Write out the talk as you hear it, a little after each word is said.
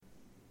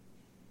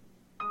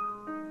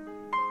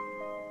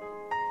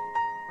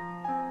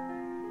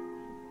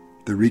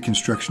the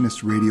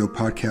Reconstructionist Radio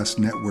Podcast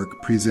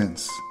Network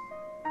presents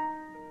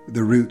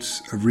The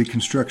Roots of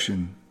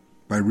Reconstruction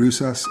by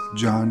Rusas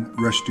John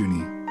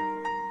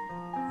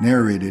Rushdoony.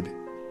 Narrated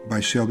by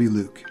Shelby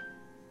Luke.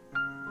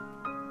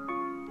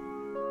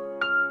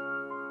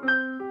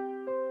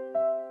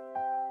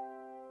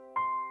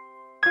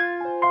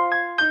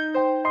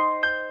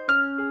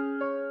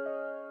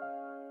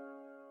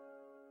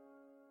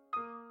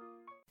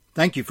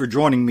 Thank you for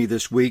joining me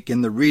this week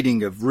in the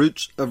reading of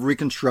Roots of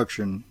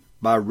Reconstruction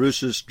by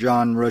Rusas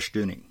John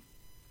Rushdoony.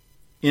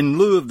 In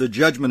lieu of the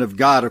judgment of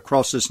God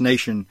across this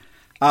nation,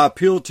 I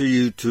appeal to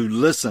you to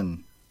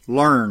listen,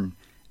 learn,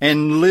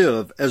 and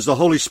live as the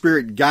Holy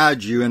Spirit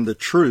guides you in the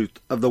truth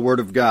of the Word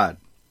of God.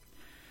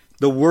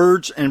 The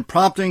words and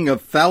prompting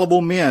of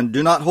fallible men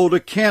do not hold a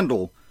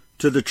candle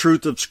to the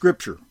truth of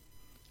Scripture,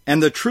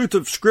 and the truth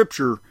of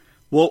Scripture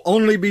will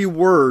only be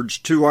words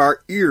to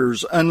our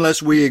ears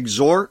unless we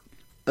exhort,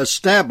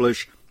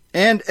 establish,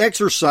 and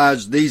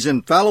exercise these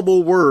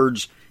infallible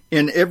words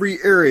in every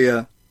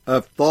area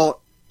of thought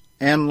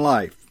and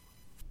life.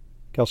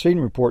 Chalcedon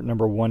Report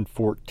number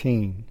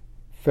 114,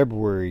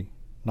 February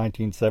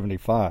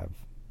 1975.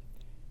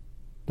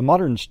 The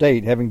modern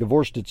state, having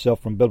divorced itself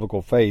from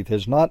biblical faith,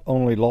 has not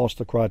only lost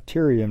the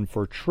criterion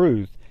for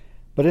truth,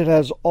 but it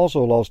has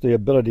also lost the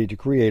ability to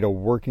create a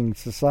working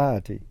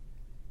society.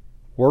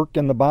 Work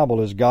in the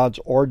Bible is God's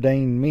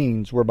ordained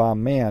means whereby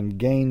man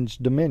gains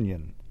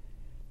dominion.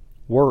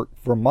 Work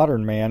for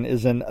modern man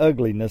is an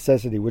ugly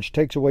necessity which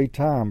takes away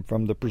time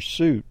from the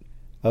pursuit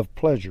of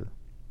pleasure.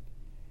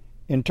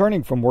 In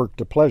turning from work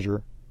to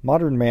pleasure,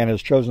 modern man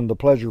has chosen the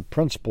pleasure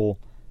principle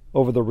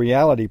over the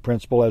reality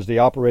principle as the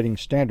operating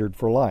standard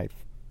for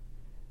life.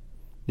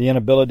 The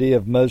inability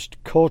of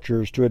most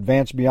cultures to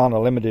advance beyond a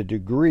limited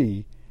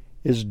degree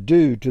is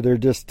due to their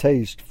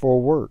distaste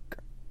for work.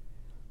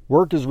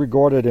 Work is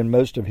regarded in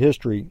most of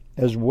history,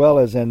 as well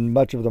as in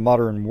much of the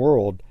modern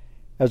world,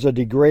 as a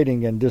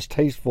degrading and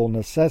distasteful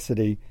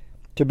necessity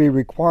to be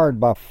required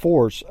by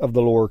force of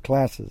the lower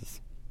classes.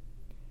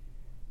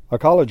 A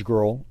college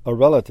girl, a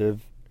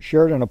relative,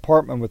 shared an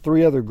apartment with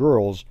 3 other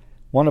girls,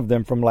 one of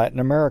them from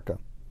Latin America.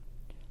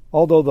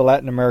 Although the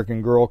Latin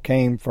American girl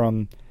came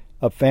from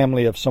a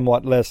family of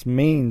somewhat less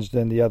means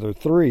than the other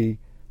 3,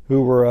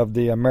 who were of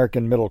the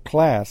American middle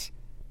class,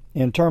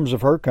 in terms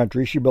of her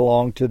country she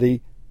belonged to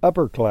the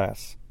upper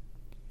class.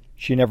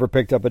 She never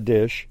picked up a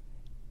dish.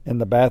 In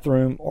the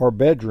bathroom or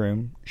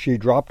bedroom, she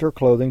dropped her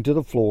clothing to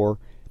the floor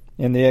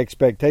in the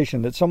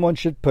expectation that someone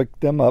should pick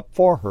them up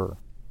for her.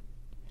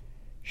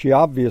 She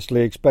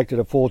obviously expected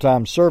a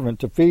full-time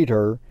servant to feed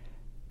her,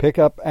 pick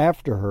up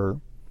after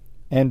her,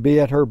 and be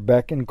at her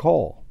beck and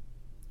call.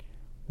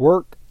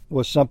 Work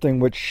was something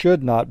which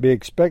should not be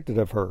expected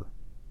of her.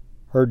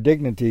 Her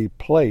dignity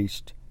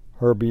placed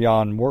her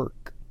beyond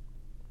work.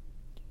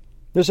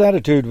 This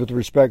attitude with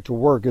respect to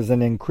work is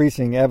an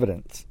increasing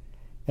evidence.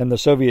 In the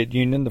Soviet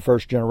Union, the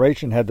first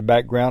generation had the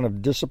background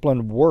of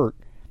disciplined work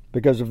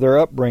because of their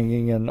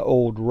upbringing in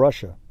old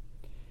Russia.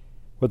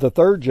 With the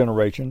third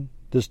generation,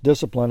 this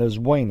discipline is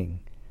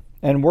waning,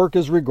 and work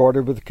is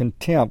regarded with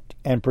contempt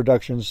and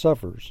production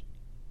suffers.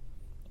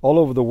 All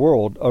over the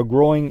world, a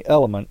growing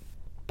element,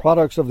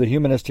 products of the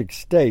humanistic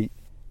state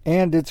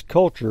and its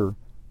culture,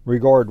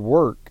 regard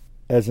work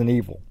as an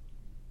evil.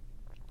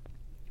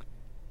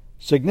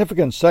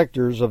 Significant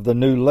sectors of the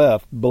New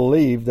Left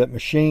believe that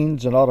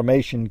machines and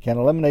automation can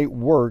eliminate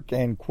work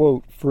and,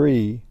 quote,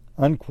 free,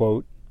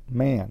 unquote,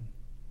 man.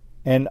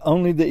 And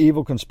only the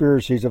evil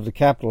conspiracies of the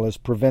capitalists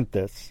prevent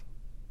this.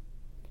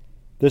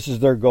 This is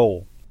their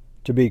goal,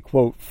 to be,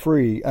 quote,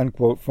 free,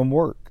 unquote, from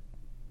work.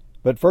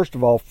 But first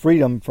of all,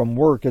 freedom from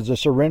work is a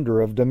surrender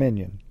of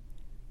dominion.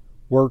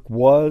 Work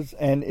was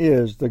and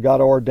is the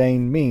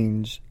God-ordained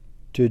means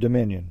to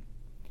dominion.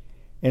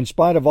 In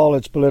spite of all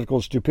its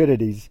political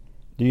stupidities,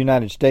 the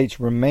United States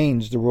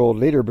remains the world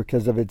leader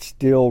because of its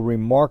still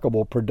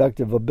remarkable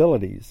productive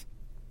abilities,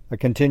 a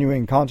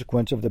continuing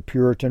consequence of the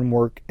Puritan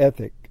work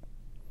ethic.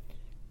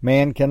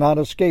 Man cannot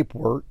escape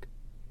work.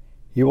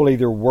 He will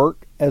either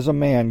work as a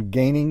man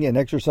gaining and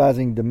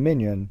exercising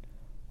dominion,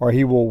 or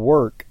he will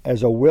work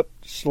as a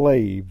whipped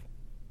slave,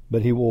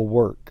 but he will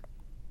work.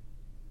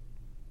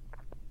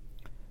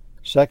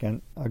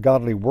 Second, a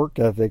godly work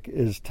ethic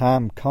is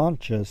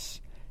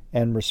time-conscious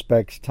and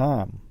respects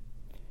time.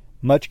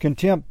 Much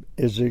contempt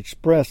is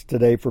expressed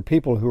today for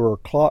people who are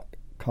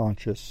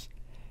clock-conscious,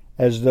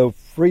 as though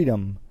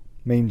freedom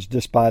means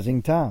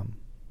despising time.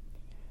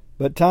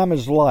 But time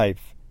is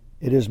life.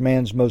 It is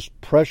man's most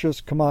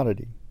precious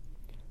commodity.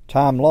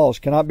 Time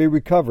lost cannot be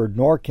recovered,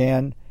 nor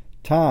can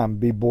time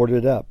be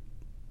boarded up.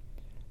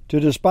 To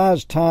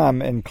despise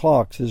time and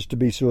clocks is to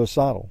be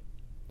suicidal.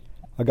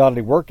 A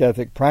godly work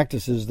ethic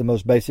practices the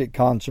most basic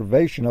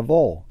conservation of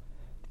all,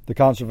 the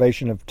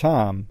conservation of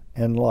time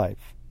and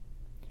life.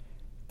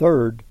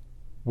 Third,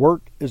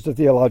 work is the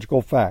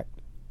theological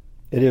fact.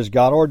 It is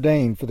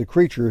God-ordained for the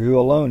creature who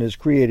alone is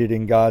created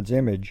in God's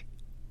image,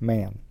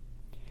 man.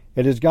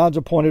 It is God's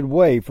appointed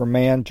way for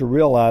man to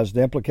realize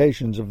the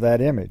implications of that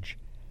image,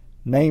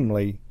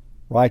 namely,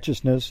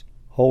 righteousness,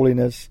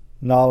 holiness,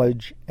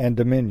 knowledge, and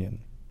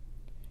dominion.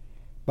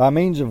 By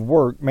means of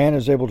work, man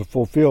is able to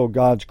fulfill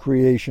God's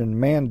creation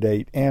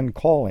mandate and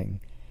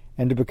calling,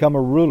 and to become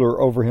a ruler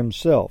over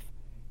himself,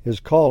 his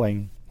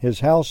calling,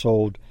 his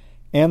household,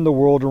 and the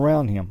world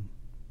around him.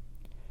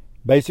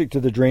 Basic to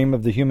the dream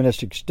of the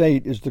humanistic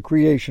state is the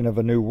creation of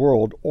a new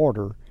world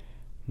order,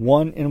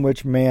 one in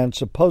which man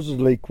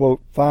supposedly,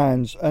 quote,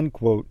 finds,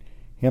 unquote,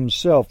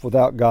 himself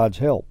without God's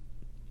help.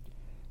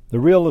 The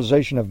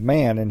realization of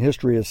man in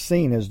history is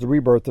seen as the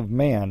rebirth of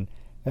man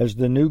as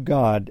the new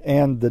God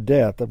and the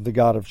death of the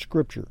God of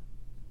Scripture.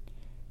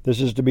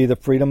 This is to be the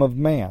freedom of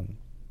man.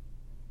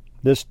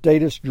 This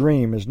statist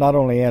dream is not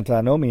only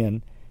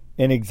antinomian,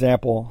 in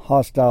example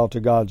hostile to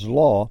God's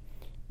law,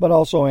 but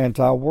also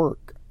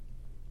anti-work.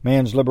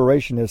 Man's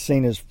liberation is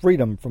seen as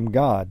freedom from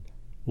God,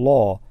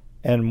 law,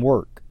 and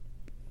work.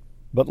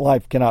 But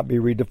life cannot be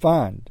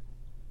redefined.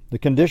 The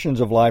conditions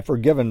of life are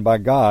given by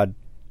God.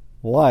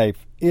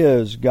 Life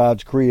is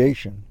God's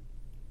creation,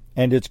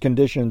 and its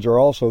conditions are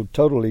also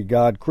totally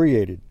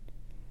God-created.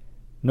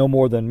 No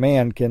more than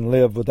man can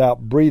live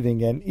without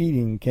breathing and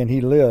eating can he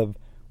live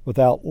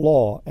without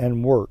law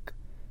and work,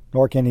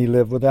 nor can he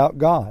live without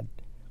God,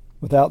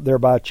 without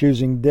thereby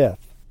choosing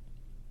death.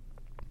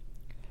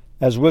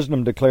 As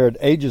wisdom declared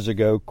ages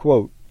ago,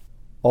 quote,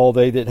 all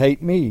they that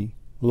hate me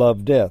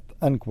love death,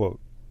 unquote.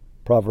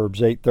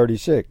 Proverbs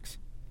 8:36.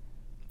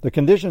 The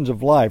conditions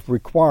of life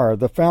require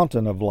the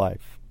fountain of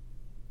life.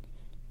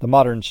 The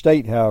modern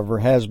state, however,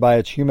 has by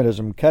its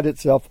humanism cut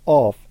itself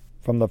off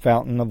from the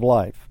fountain of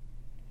life.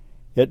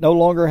 It no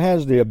longer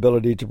has the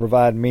ability to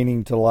provide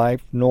meaning to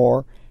life,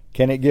 nor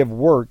can it give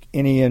work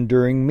any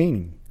enduring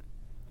meaning.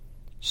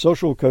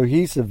 Social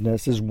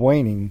cohesiveness is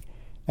waning,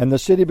 and the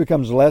city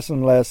becomes less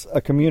and less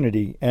a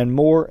community and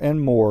more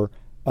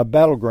a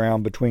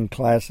battleground between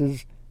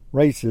classes,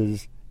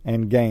 races,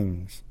 and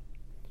gangs.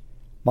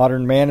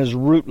 Modern man is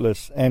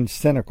rootless and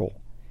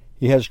cynical.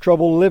 He has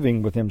trouble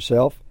living with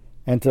himself,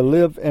 and to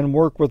live and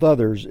work with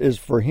others is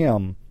for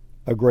him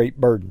a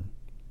great burden.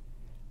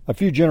 A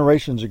few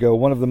generations ago,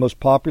 one of the most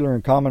popular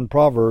and common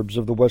proverbs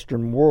of the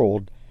Western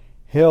world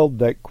held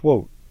that,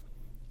 quote,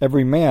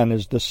 every man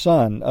is the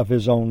son of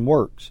his own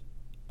works,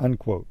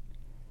 unquote.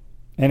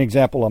 An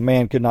example, a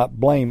man could not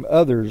blame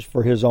others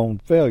for his own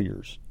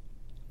failures.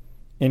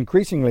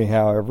 Increasingly,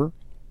 however,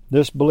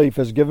 this belief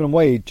has given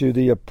way to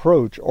the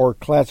approach or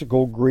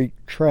classical Greek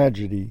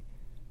tragedy,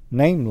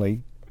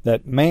 namely,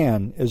 that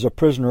man is a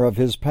prisoner of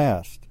his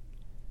past.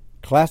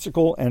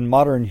 Classical and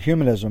modern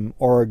humanism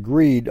are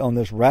agreed on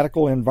this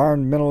radical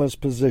environmentalist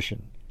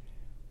position.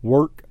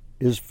 Work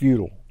is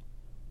futile,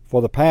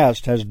 for the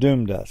past has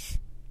doomed us.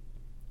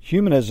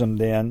 Humanism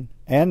then,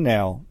 and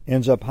now,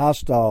 ends up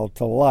hostile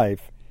to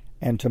life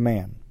and to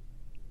man.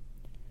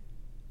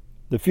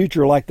 The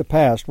future, like the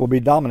past, will be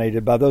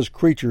dominated by those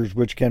creatures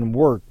which can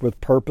work with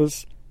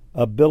purpose,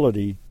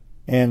 ability,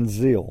 and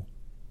zeal.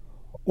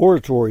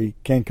 Oratory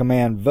can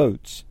command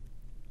votes,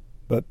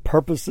 but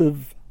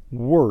purposive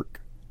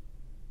work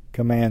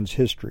commands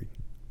history.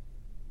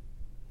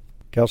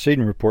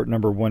 Chalcedon Report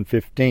number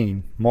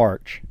 115,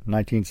 March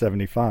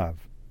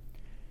 1975.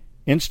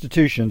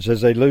 Institutions,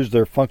 as they lose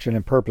their function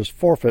and purpose,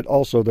 forfeit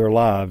also their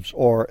lives,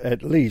 or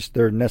at least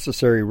their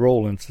necessary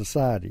role in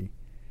society.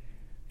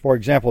 For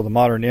example, the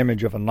modern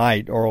image of a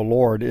knight or a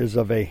lord is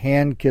of a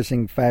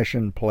hand-kissing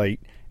fashion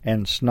plate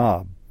and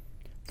snob.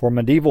 For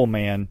medieval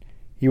man,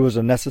 he was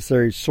a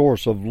necessary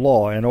source of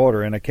law and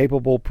order and a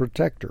capable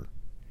protector.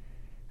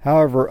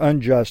 However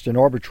unjust and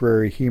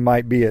arbitrary he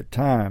might be at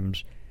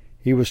times,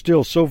 he was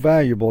still so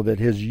valuable that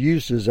his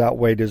uses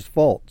outweighed his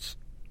faults.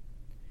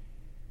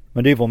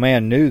 Medieval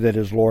man knew that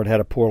his lord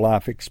had a poor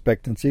life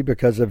expectancy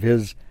because of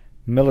his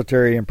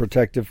military and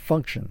protective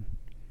function.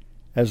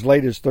 As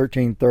late as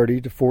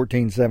 1330 to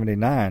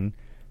 1479,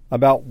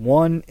 about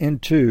 1 in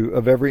 2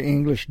 of every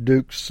English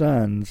duke's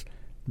sons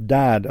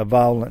died a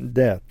violent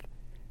death,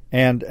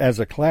 and as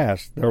a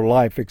class their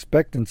life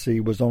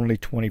expectancy was only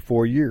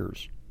 24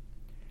 years.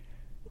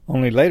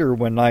 Only later,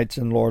 when knights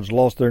and lords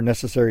lost their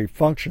necessary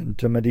function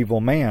to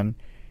medieval man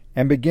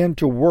and began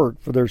to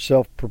work for their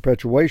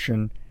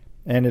self-perpetuation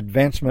and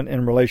advancement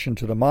in relation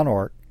to the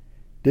monarch,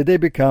 did they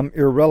become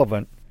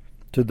irrelevant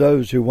to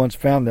those who once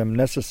found them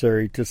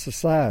necessary to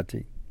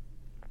society.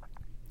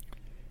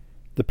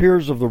 The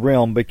peers of the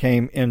realm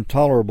became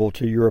intolerable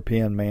to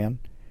European man,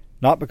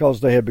 not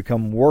because they had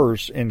become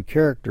worse in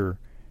character,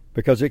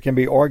 because it can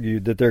be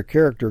argued that their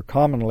character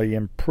commonly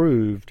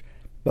improved,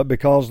 but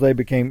because they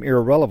became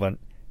irrelevant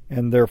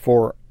and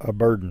therefore a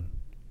burden.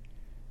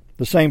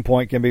 The same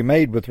point can be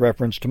made with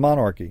reference to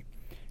monarchy,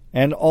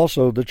 and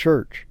also the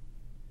church.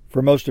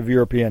 For most of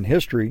European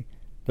history,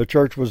 the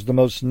church was the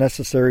most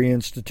necessary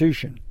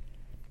institution,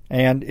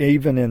 and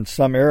even in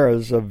some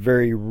eras of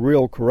very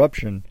real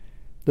corruption,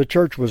 the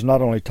church was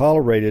not only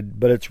tolerated,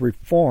 but its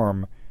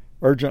reform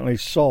urgently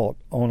sought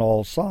on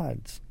all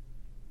sides.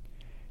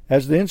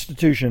 As the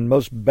institution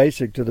most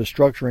basic to the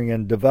structuring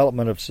and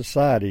development of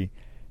society,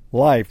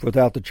 life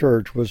without the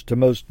church was to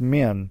most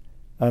men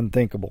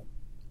unthinkable.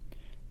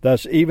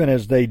 Thus, even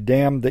as they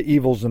damned the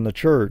evils in the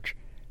church,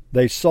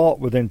 they sought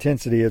with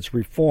intensity its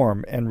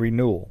reform and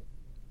renewal.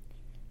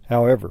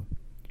 However,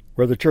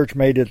 where the church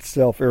made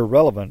itself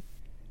irrelevant,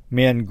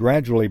 men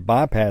gradually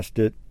bypassed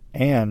it,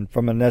 and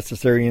from a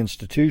necessary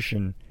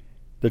institution,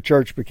 the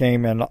church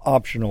became an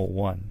optional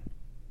one.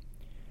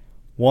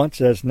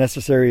 Once as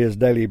necessary as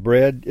daily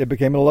bread, it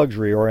became a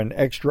luxury or an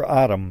extra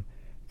item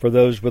for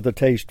those with a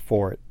taste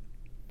for it.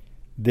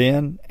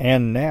 Then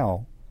and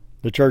now,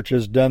 the church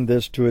has done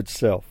this to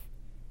itself.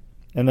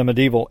 In the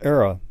medieval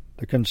era,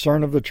 the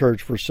concern of the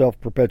church for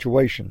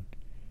self-perpetuation,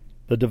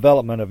 the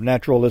development of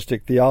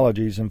naturalistic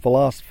theologies and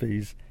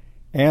philosophies,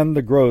 and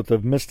the growth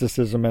of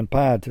mysticism and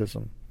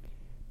pietism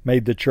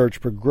made the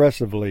church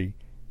progressively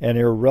an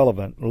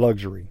irrelevant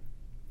luxury.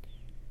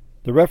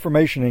 The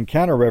Reformation and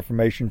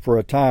Counter-Reformation for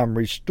a time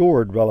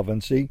restored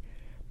relevancy,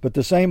 but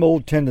the same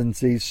old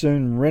tendencies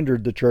soon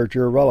rendered the church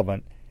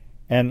irrelevant,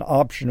 an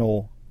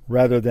optional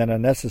rather than a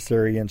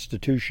necessary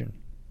institution.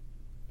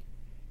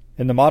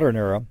 In the modern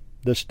era,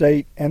 the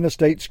state and the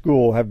state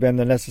school have been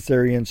the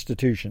necessary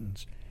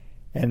institutions,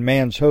 and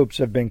man's hopes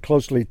have been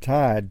closely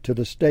tied to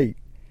the state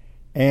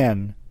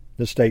and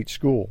the state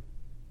school.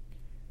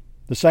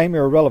 The same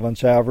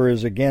irrelevance, however,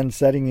 is again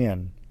setting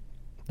in.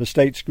 The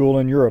state school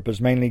in Europe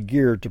is mainly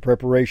geared to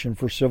preparation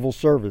for civil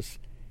service,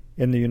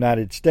 in the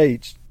United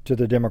States to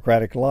the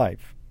democratic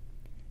life.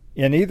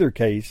 In either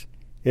case,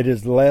 it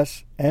is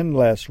less and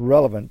less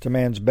relevant to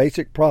man's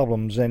basic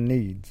problems and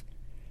needs.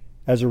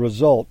 As a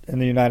result, in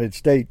the United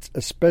States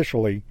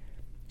especially,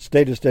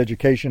 statist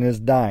education is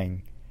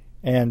dying,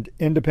 and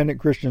independent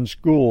Christian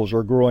schools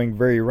are growing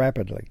very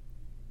rapidly.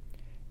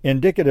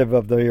 Indicative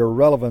of the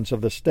irrelevance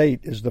of the state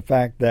is the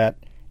fact that,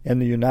 in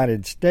the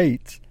United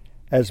States,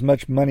 as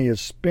much money is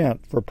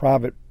spent for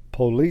private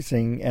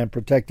policing and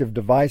protective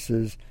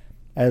devices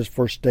as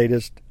for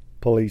statist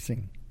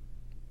policing.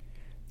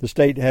 The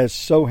state has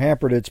so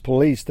hampered its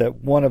police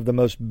that one of the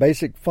most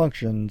basic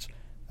functions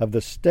of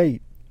the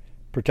state,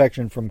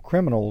 protection from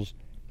criminals,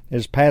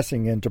 is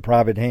passing into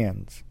private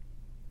hands.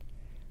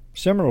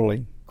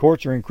 Similarly,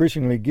 courts are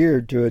increasingly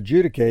geared to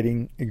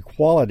adjudicating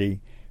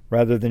equality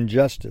rather than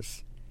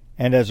justice,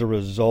 and as a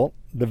result,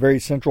 the very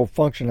central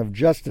function of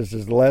justice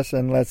is less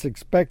and less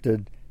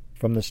expected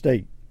from the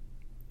state.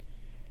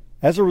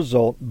 As a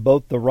result,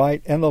 both the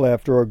right and the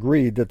left are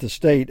agreed that the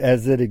state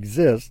as it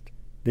exists,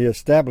 the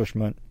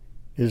establishment,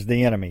 is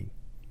the enemy.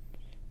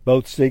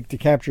 Both seek to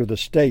capture the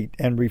state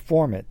and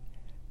reform it,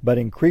 but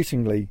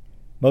increasingly,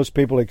 most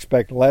people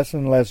expect less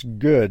and less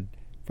good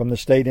from the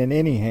state in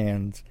any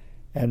hands,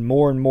 and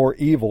more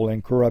evil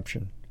and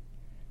corruption.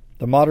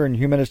 The modern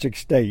humanistic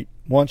state,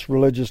 once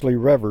religiously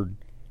revered,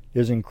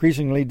 is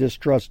increasingly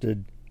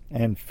distrusted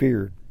and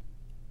feared.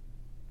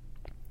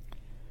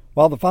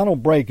 While the final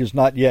break is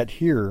not yet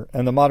here,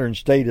 and the modern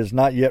state is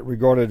not yet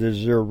regarded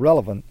as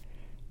irrelevant,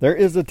 there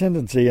is a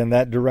tendency in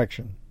that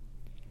direction.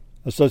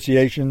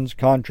 Associations,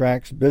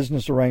 contracts,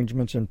 business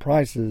arrangements, and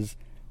prices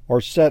are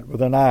set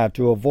with an eye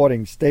to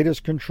avoiding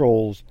statist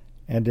controls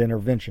and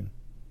intervention.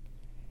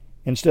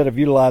 Instead of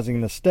utilizing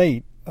the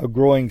state, a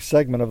growing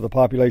segment of the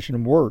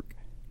population work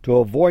to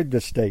avoid the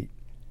state,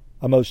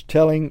 a most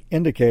telling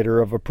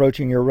indicator of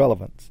approaching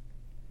irrelevance.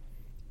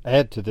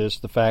 Add to this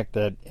the fact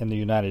that in the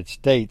United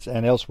States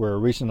and elsewhere,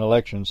 recent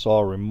elections saw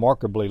a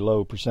remarkably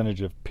low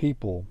percentage of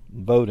people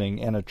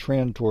voting, and a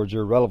trend towards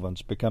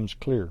irrelevance becomes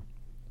clear.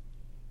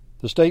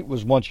 The state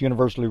was once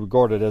universally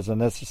regarded as a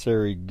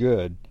necessary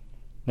good.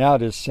 Now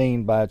it is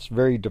seen by its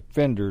very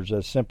defenders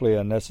as simply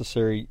a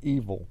necessary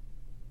evil.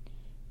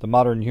 The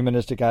modern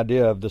humanistic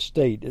idea of the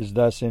state is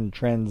thus in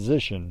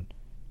transition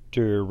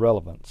to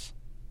irrelevance.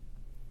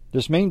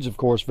 This means, of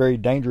course, very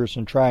dangerous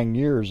and trying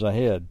years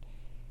ahead.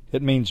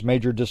 It means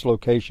major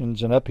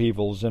dislocations and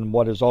upheavals in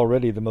what is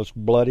already the most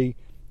bloody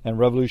and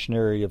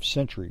revolutionary of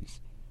centuries.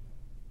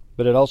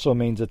 But it also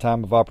means a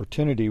time of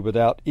opportunity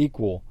without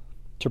equal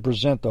to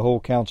present the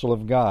whole counsel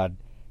of God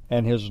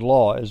and His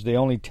law as the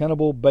only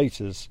tenable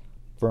basis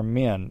for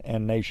men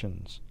and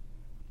nations.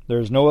 There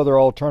is no other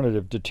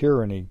alternative to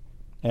tyranny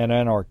and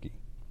anarchy.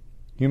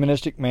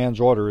 Humanistic man's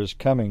order is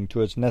coming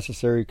to its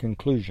necessary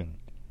conclusion.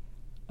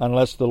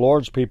 Unless the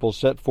Lord's people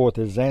set forth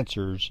His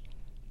answers,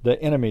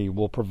 the enemy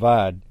will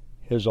provide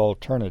his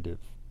alternative.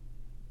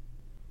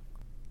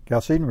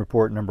 Chalcedon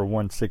Report number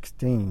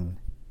 116,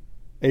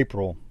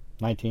 April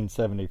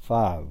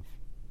 1975.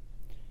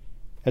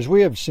 As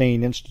we have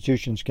seen,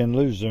 institutions can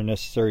lose their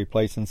necessary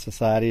place in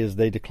society as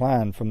they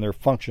decline from their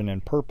function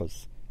and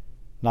purpose.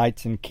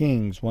 Knights and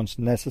kings, once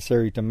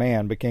necessary to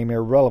man, became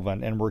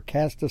irrelevant and were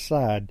cast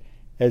aside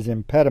as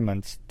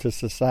impediments to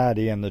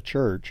society and the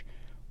church,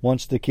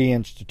 once the key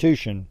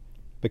institution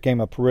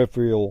became a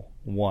peripheral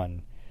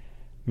one,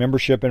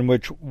 membership in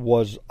which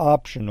was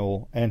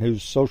optional and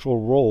whose social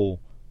role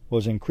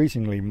was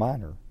increasingly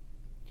minor.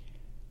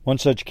 One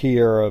such key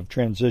era of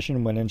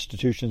transition when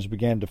institutions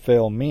began to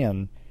fail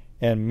men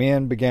and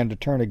men began to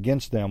turn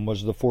against them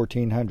was the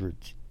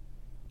 1400s.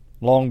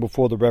 Long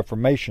before the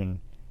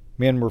Reformation,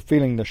 men were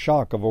feeling the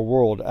shock of a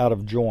world out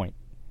of joint.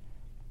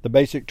 The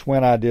basic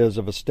twin ideas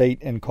of a state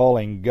and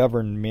calling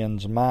governed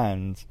men's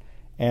minds,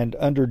 and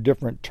under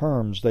different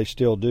terms they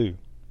still do.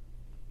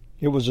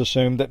 It was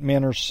assumed that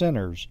men are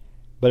sinners,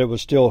 but it was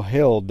still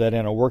held that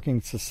in a working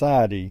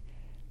society,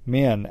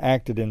 men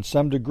acted in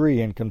some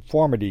degree in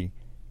conformity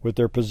with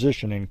their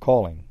position and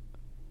calling.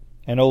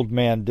 An old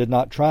man did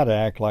not try to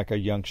act like a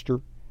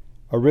youngster.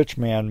 A rich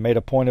man made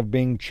a point of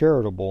being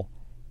charitable,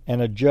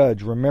 and a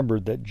judge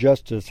remembered that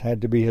justice had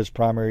to be his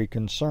primary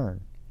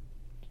concern.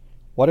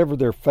 Whatever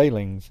their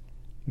failings,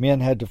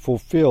 men had to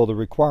fulfill the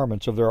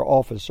requirements of their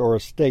office or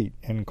estate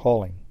and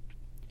calling.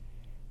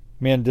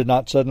 Men did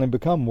not suddenly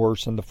become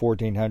worse in the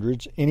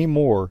 1400s any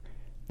more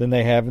than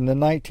they have in the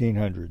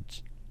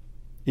 1900s.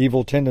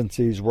 Evil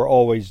tendencies were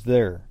always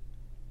there.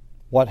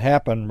 What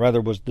happened rather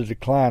was the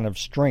decline of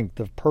strength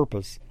of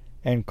purpose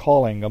and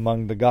calling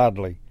among the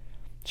godly,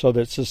 so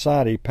that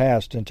society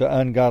passed into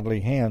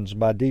ungodly hands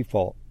by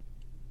default.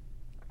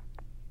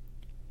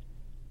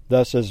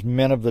 Thus, as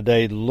men of the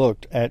day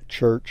looked at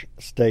church,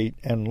 state,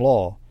 and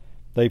law,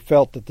 they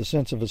felt that the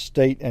sense of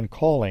estate and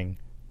calling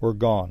were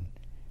gone,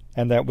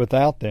 and that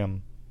without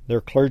them,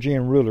 their clergy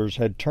and rulers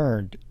had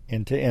turned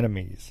into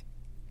enemies.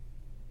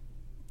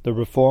 The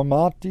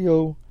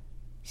Reformatio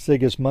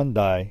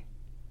Sigismundi,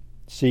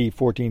 c.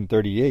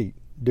 1438,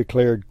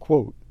 declared,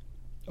 quote,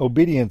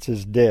 "Obedience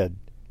is dead.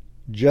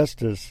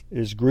 Justice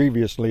is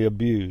grievously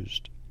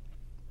abused.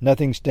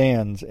 Nothing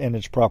stands in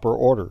its proper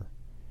order.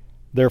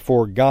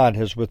 Therefore God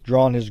has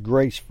withdrawn his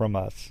grace from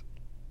us.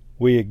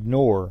 We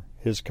ignore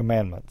his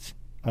commandments."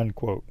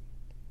 Unquote.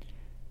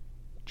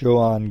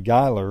 Johann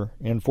Geiler,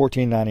 in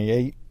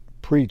 1498,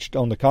 preached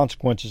on the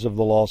consequences of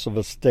the loss of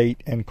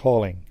estate and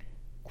calling.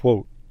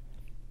 Quote,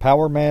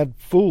 "Power-mad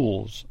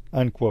fools,"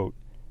 unquote,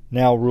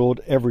 now ruled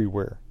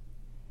everywhere.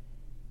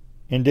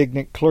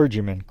 Indignant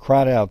clergymen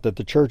cried out that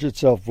the church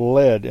itself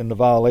led in the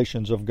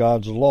violations of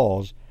God's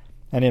laws,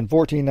 and in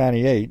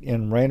 1498,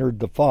 in Reynard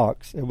the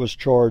Fox, it was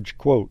charged,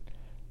 quote,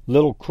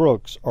 "Little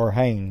crooks are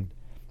hanged,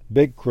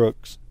 big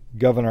crooks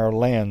govern our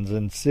lands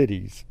and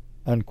cities,"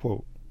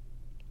 unquote.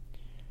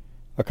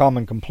 A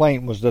common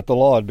complaint was that the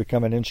law had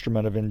become an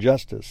instrument of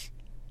injustice.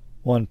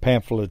 One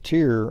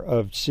pamphleteer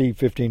of c.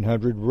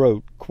 1500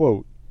 wrote,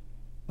 quote,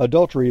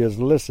 "Adultery is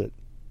licit,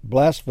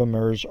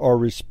 blasphemers are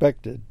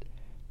respected,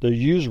 the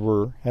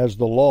usurer has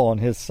the law on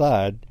his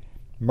side,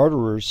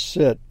 murderers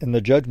sit in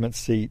the judgment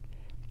seat,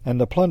 and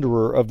the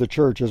plunderer of the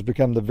church has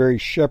become the very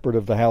shepherd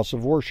of the house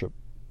of worship,"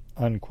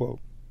 unquote.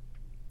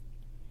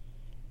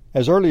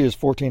 As early as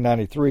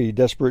 1493,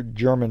 desperate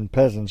German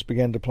peasants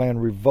began to plan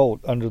revolt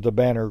under the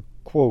banner,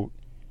 quote,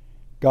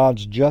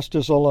 "God's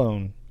justice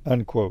alone,"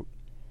 unquote,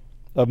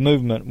 a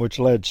movement which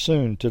led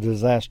soon to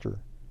disaster.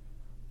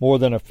 More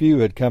than a few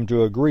had come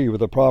to agree with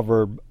the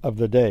proverb of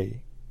the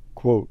day,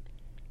 quote,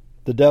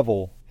 "The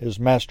devil is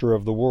master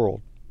of the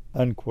world,"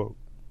 unquote.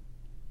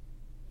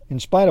 In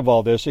spite of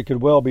all this, it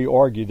could well be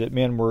argued that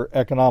men were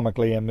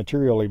economically and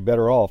materially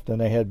better off than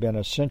they had been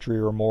a century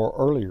or more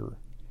earlier.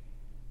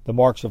 The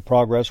marks of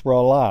progress were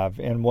alive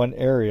in one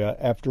area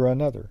after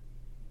another.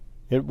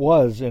 It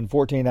was in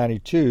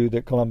 1492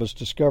 that Columbus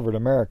discovered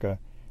America,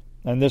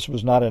 and this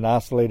was not an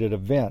isolated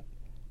event,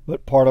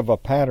 but part of a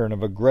pattern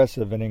of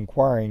aggressive and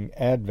inquiring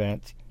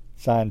advance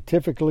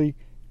scientifically,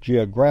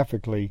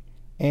 geographically,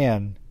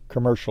 and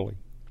commercially.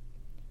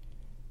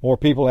 More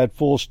people had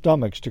full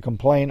stomachs to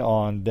complain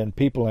on than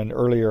people in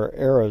earlier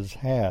eras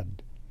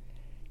had.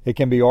 It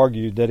can be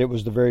argued that it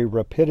was the very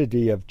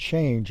rapidity of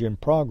change in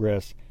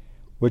progress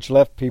which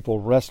left people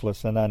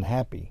restless and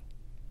unhappy.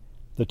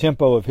 The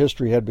tempo of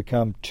history had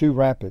become too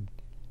rapid,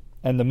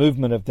 and the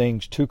movement of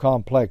things too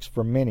complex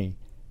for many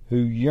who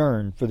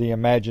yearned for the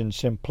imagined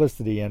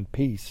simplicity and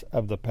peace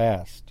of the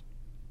past.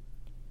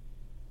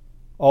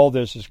 All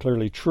this is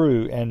clearly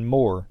true and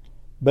more,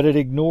 but it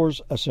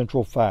ignores a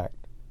central fact.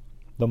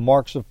 The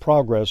marks of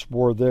progress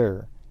were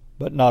there,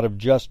 but not of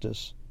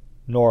justice,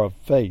 nor of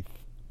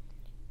faith.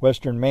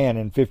 Western man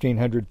in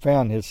 1500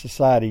 found his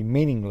society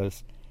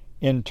meaningless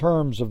in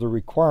terms of the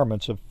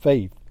requirements of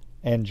faith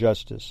and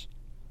justice.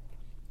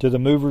 To the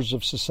movers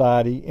of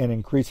society in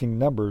increasing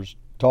numbers,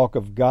 talk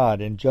of God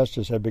and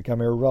justice had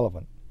become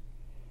irrelevant.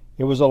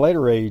 It was a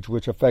later age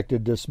which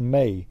affected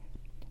dismay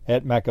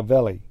at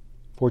Machiavelli,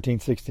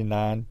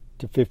 1469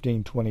 to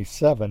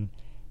 1527,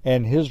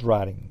 and his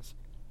writings,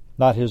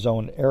 not his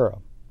own era.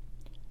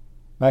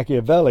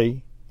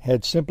 Machiavelli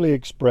had simply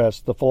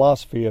expressed the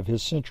philosophy of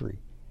his century.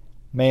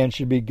 Man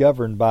should be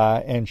governed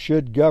by and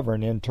should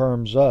govern in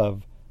terms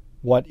of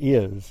what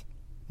is,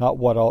 not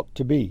what ought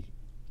to be,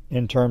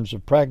 in terms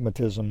of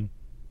pragmatism,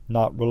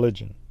 not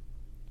religion.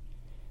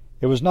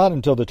 It was not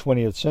until the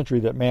 20th century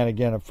that man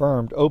again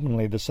affirmed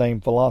openly the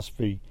same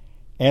philosophy,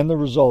 and the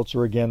results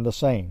are again the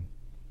same: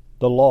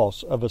 the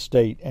loss of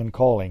estate and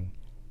calling,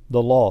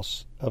 the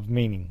loss of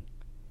meaning.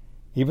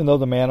 Even though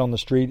the man on the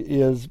street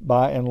is,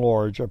 by and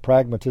large, a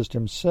pragmatist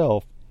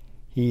himself,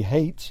 he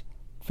hates,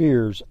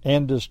 fears,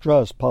 and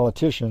distrusts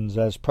politicians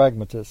as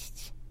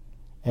pragmatists,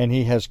 and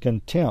he has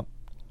contempt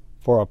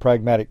for a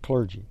pragmatic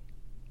clergy.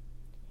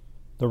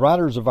 The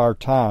writers of our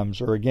times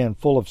are again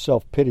full of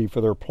self-pity for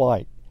their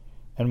plight,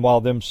 and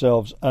while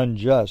themselves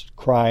unjust,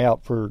 cry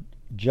out for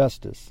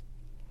justice.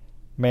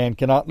 Man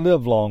cannot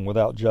live long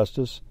without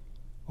justice.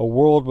 A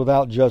world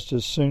without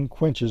justice soon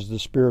quenches the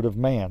spirit of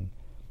man,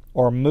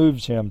 or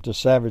moves him to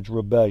savage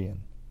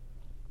rebellion.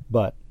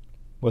 But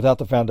without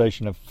the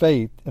foundation of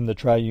faith in the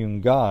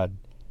triune God,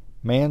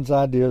 man's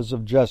ideas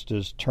of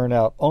justice turn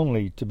out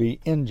only to be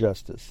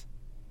injustice.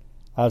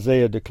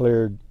 Isaiah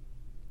declared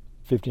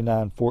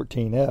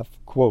 59:14f,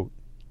 quote,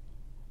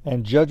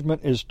 "And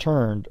judgment is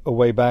turned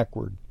away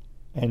backward,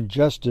 and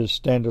justice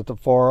standeth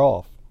afar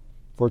off.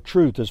 For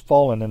truth is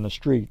fallen in the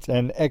streets,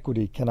 and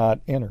equity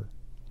cannot enter.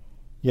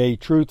 Yea,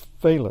 truth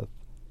faileth,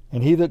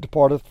 and he that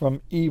departeth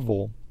from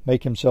evil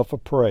make himself a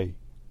prey."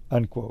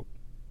 Unquote.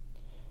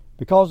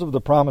 Because of the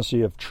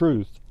primacy of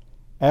truth,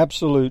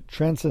 absolute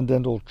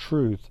transcendental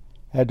truth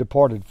had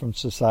departed from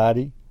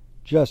society,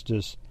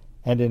 justice,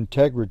 and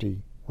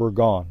integrity were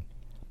gone,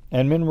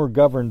 and men were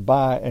governed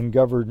by and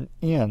governed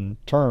in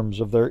terms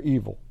of their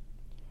evil.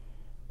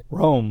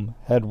 Rome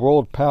had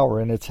world power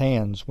in its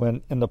hands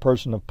when, in the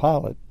person of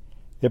Pilate,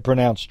 it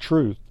pronounced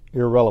truth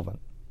irrelevant.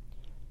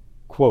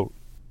 Quote,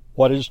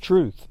 "What is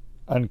truth?"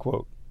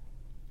 Unquote.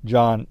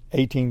 John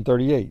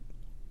 18:38,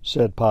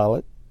 said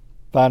Pilate,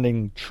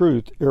 finding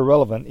truth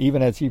irrelevant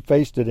even as he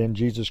faced it in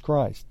Jesus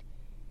Christ.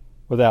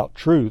 Without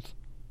truth,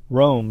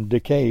 Rome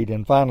decayed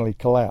and finally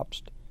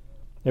collapsed.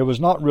 It was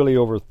not really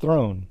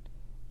overthrown,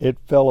 it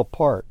fell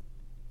apart.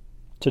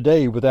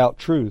 Today, without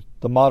truth,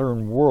 the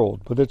modern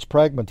world, with its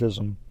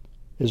pragmatism,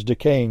 is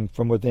decaying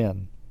from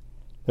within.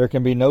 There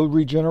can be no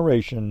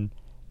regeneration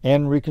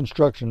and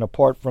reconstruction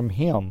apart from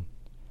Him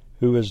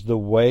who is the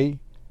way,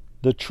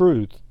 the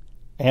truth,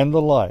 and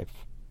the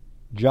life.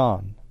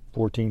 John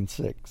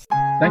 14:6.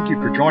 Thank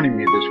you for joining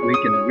me this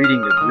week in the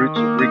reading of Roots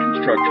of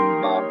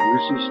Reconstruction by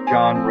Rousas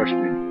John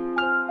Rushdoony.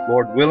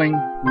 Lord willing,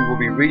 we will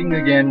be reading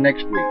again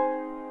next week.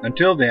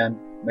 Until then,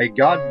 may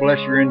God bless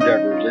your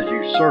endeavors as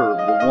you serve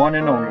the one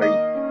and only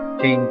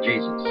King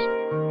Jesus.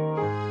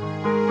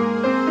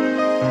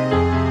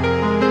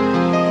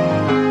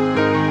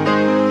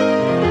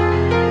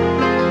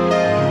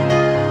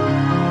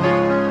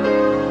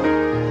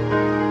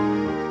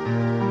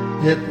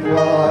 It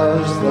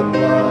was the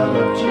blood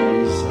of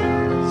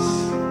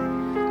Jesus,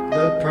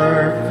 the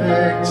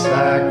perfect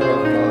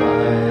sacrifice,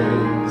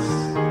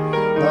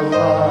 the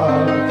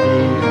love He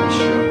has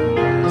shown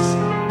us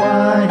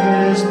by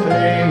His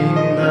paying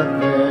the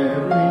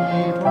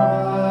very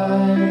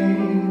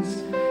price.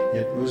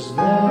 It was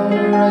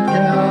there at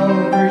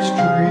Calvary's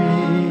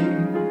tree,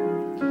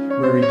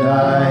 where He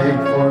died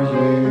for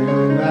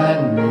you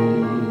and me,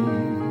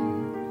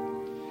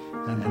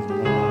 and the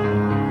love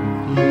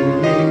He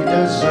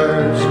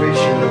deserves we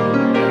should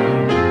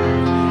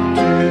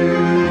to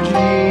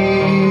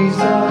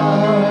Jesus.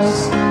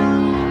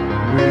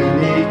 We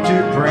need to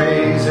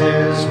praise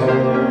His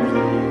holy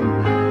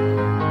name.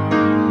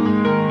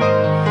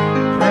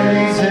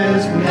 Praise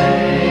His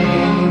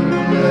name,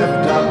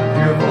 lift up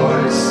your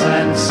voice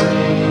and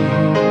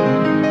sing.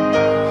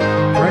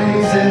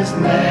 Praise His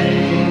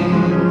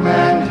name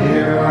and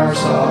hear our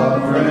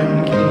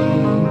sovereign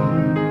King.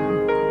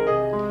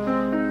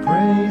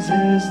 Praise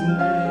His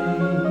name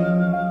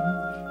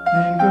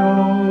and go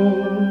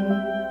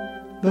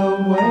the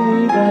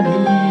way that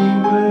He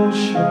will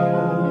show,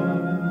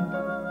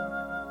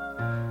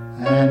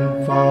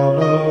 and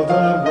follow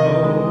the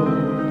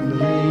road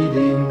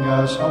leading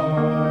us home.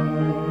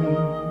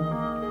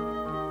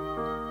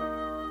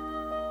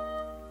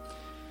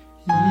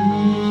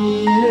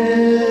 He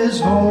is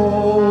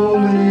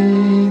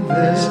holy,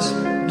 this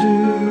do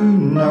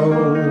know.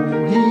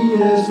 He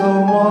is the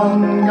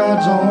one,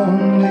 God's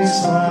only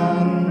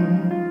Son.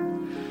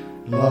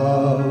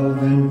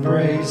 Love,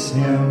 embrace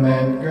Him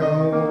and go.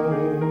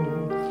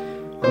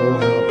 Oh,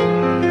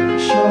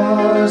 how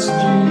precious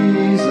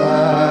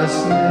Jesus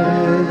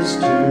is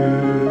to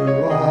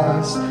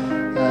us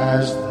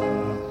as the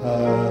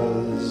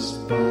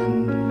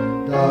husband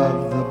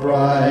of the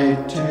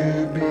bride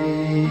to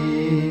be.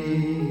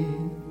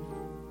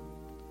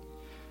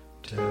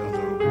 Tell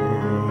the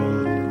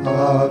world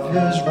of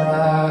His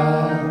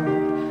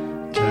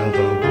wrath, tell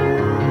the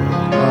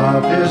world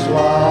of His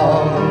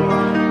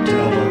love,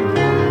 tell the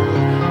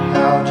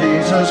how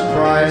Jesus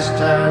Christ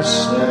has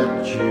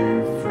set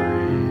you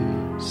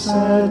free,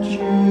 set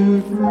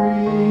you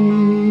free.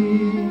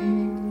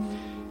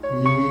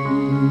 He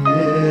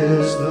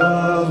is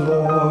the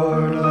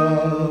Lord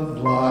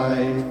of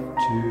life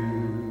to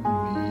me.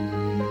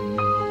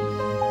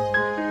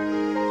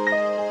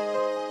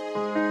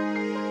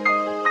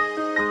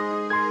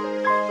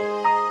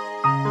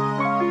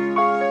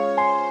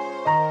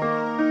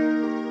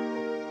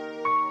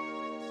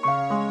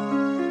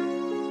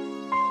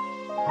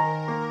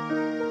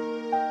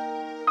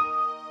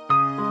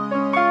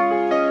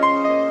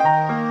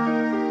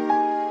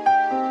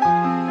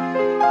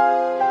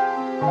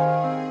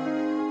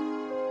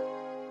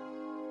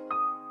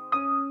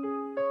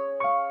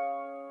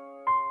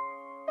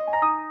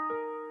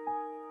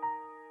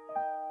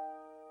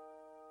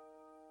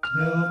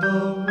 Tell the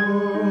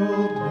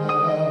world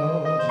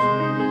how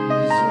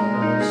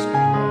Jesus Christ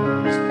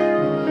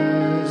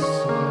has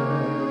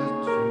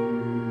set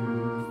you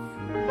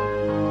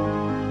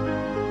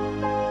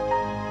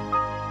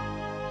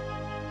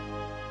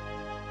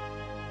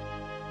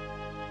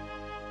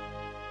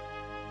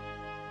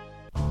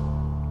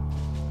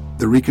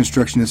The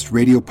Reconstructionist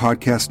Radio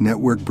Podcast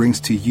Network brings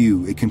to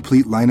you a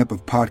complete lineup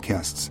of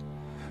podcasts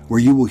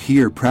where you will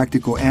hear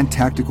practical and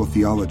tactical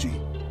theology.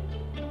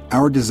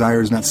 Our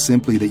desire is not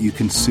simply that you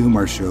consume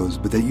our shows,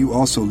 but that you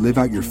also live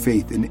out your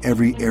faith in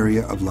every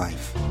area of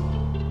life.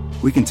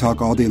 We can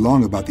talk all day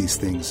long about these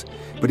things,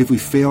 but if we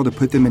fail to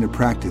put them into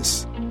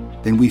practice,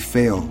 then we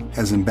fail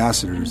as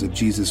ambassadors of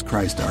Jesus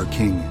Christ, our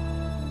King.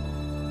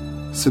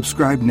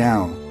 Subscribe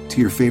now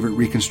to your favorite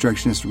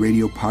Reconstructionist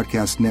Radio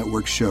Podcast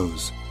Network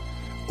shows,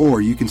 or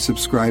you can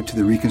subscribe to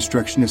the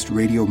Reconstructionist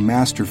Radio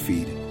Master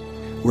Feed,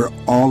 where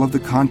all of the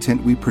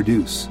content we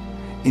produce,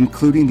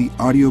 including the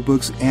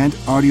audiobooks and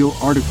audio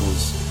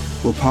articles,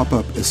 will pop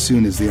up as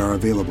soon as they are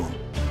available.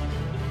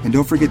 And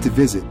don't forget to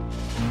visit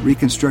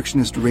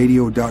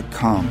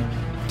ReconstructionistRadio.com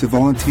to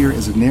volunteer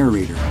as a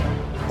narrator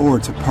or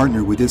to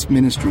partner with this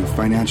ministry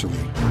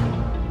financially.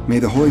 May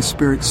the Holy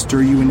Spirit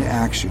stir you into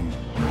action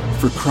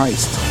for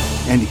Christ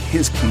and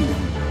His kingdom